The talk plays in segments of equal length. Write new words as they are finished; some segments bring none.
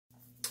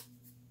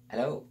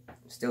Hello,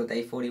 still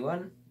day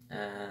 41,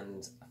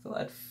 and I thought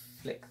I'd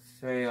flick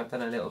through. I've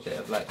done a little bit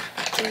of like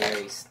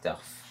theory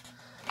stuff,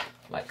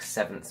 like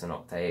sevenths and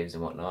octaves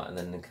and whatnot, and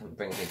then it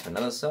brings me to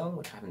another song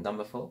which I haven't done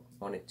before.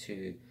 I wanted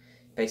to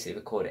basically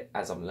record it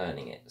as I'm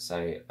learning it,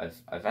 so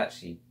I've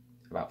actually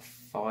about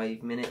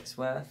 5 minutes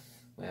worth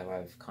where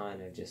I've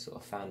kind of just sort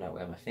of found out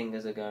where my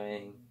fingers are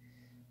going.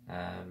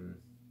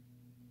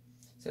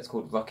 So it's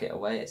called Rocket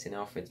Away. It's in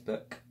Alfred's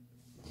book.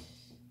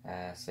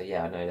 So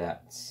yeah, I know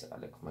that. I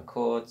look for my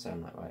chords, so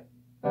I'm like, right,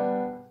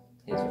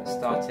 here's where it's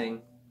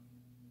starting.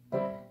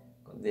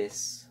 Got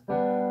this.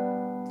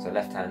 So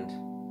left hand.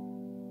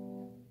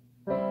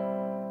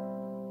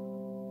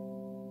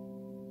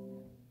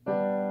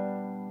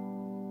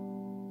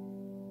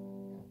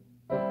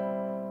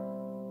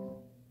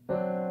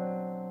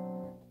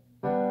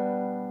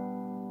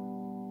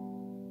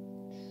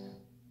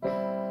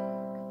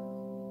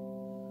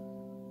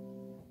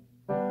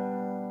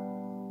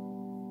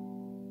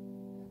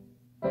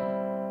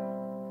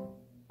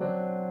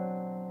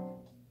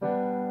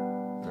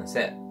 That's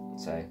it.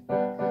 So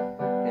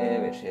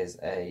here, which is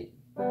a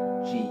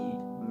G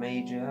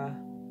major,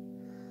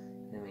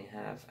 then we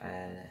have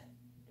a,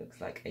 looks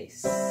like a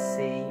C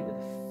with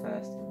a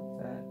first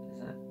invert, is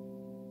that?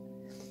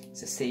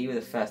 It's a C with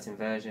a first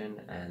inversion,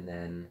 and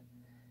then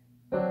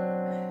a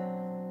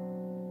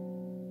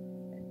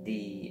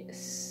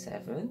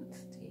D7th,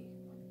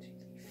 D1, 2,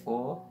 3,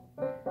 4,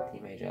 D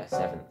major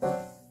 7th,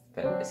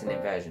 but it's an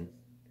inversion,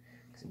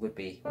 because it would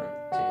be 1,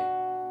 2,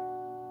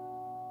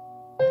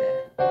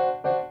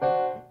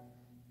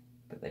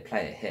 they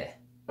play it here.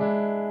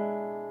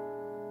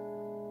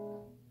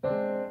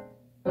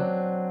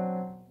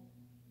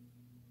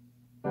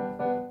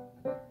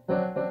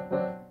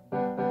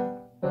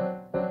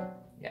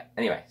 Yeah,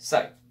 anyway,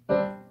 so.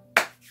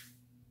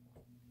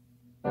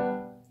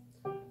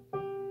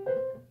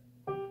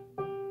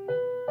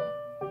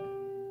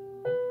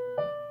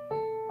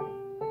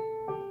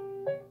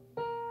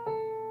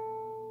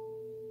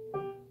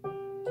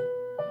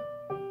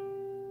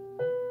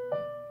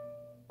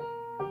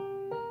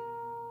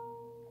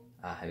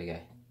 Here we go.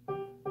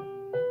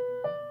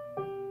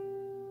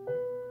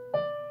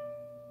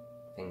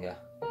 Finger.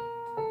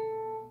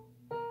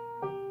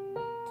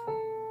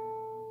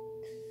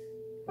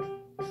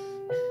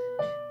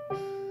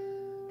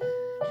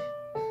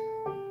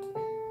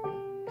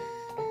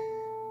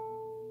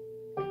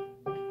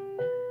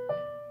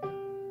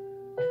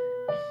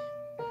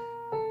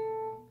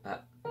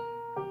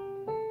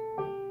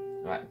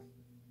 Right.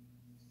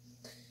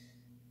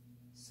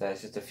 So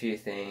it's just a few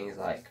things,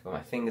 like where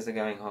my fingers are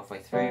going halfway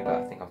through, but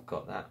I think I've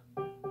got that.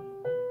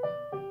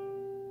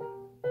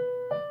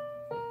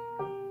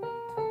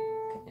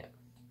 Yeah.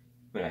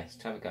 Anyway,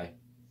 let's have a go.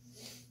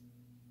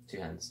 2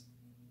 hands.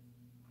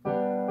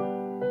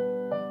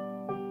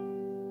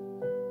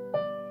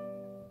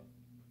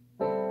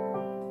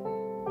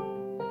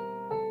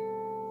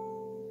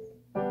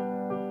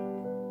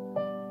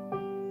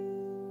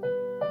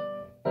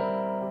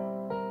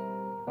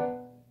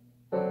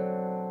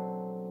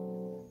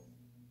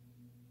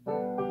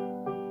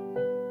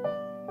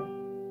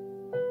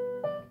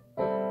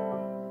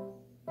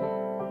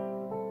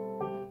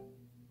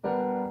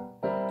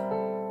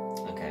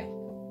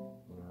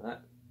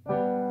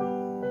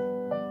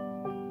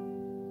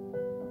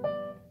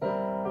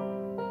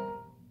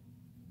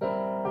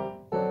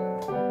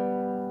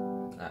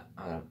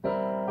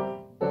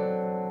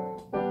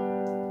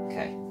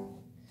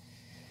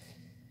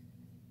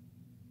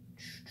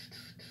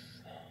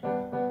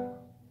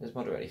 It's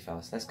moderately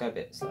fast. Let's go a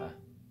bit slower.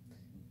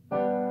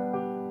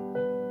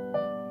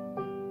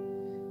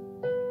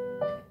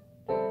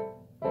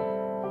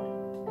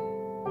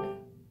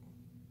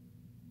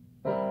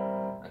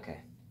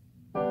 Okay.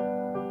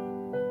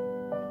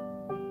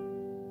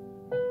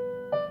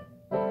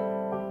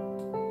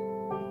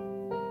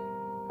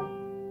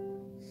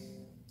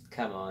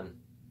 Come on.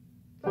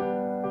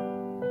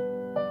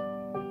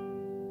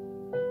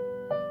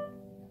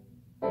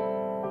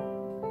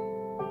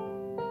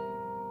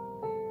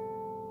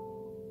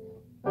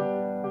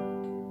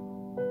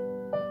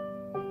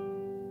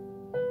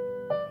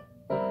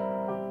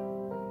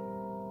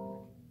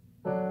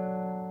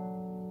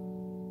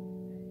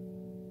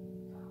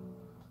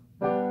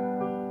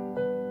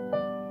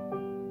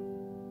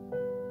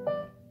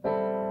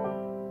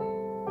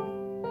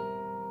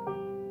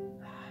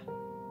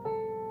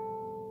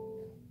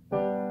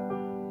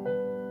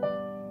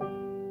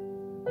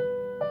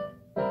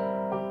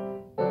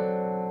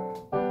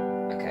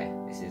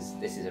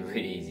 This is a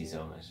really easy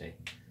song, actually.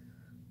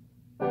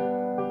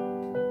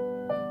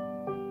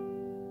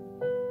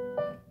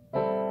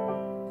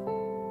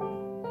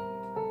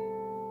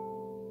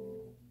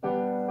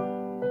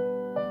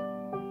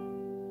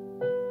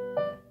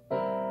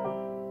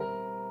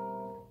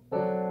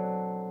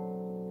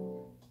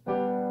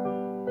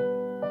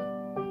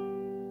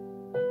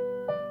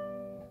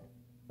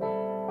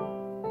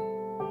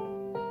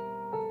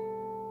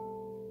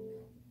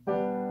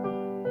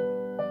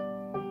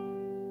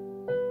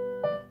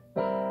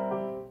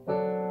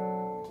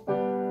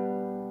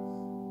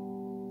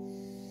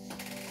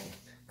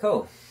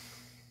 Cool.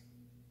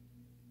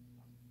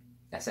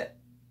 That's it.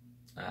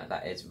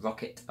 That is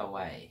Rocket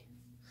Away.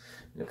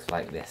 Looks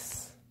like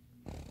this.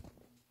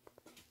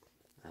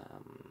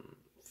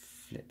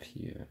 Flip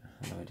you.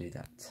 How do I do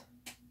that?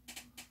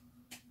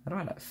 How do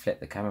I like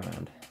flip the camera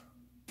around?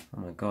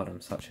 Oh my god,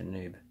 I'm such a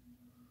noob.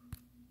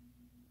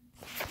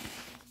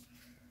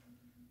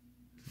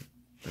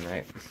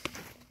 No.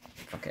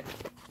 Fuck it.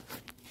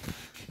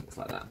 Looks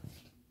like that.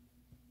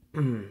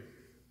 Don't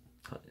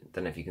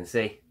know if you can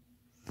see.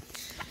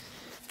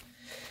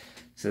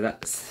 So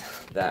that's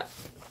that.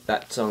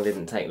 That song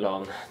didn't take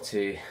long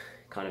to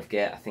kind of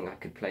get. I think I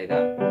could play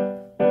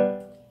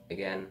that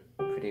again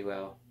pretty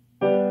well.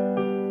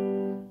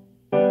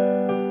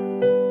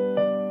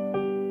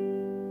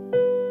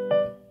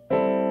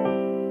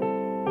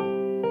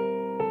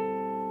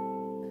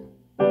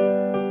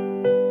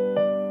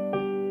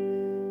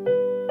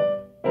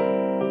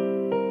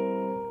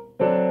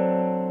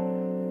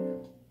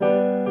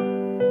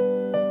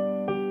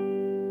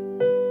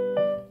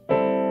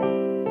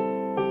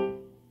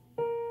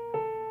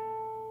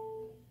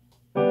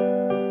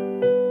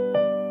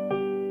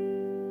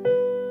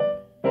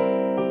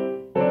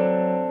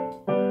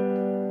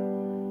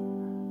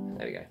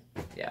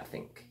 Yeah, I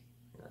think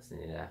that's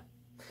nearly there.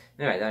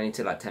 Anyway, that only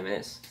took like 10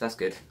 minutes, so that's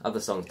good.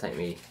 Other songs take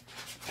me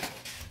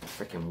a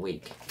freaking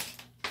week.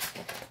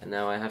 And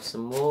now I have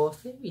some more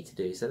theory to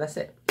do, so that's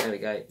it. There we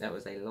go, that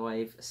was a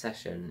live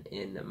session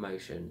in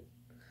motion.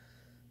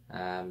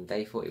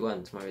 Day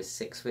 41, tomorrow is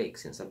 6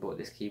 weeks since I bought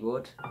this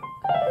keyboard.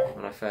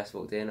 When I first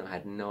walked in, I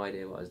had no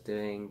idea what I was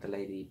doing. The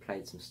lady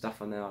played some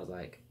stuff on there, I was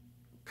like,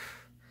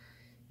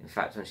 in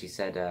fact, when she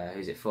said,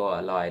 who's it for,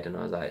 I lied, and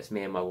I was like, it's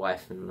me and my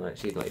wife, and like,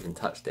 she'd not even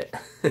touched it.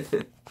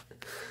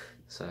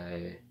 So,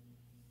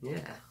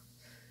 yeah.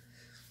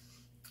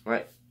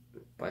 Right,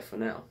 bye for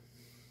now.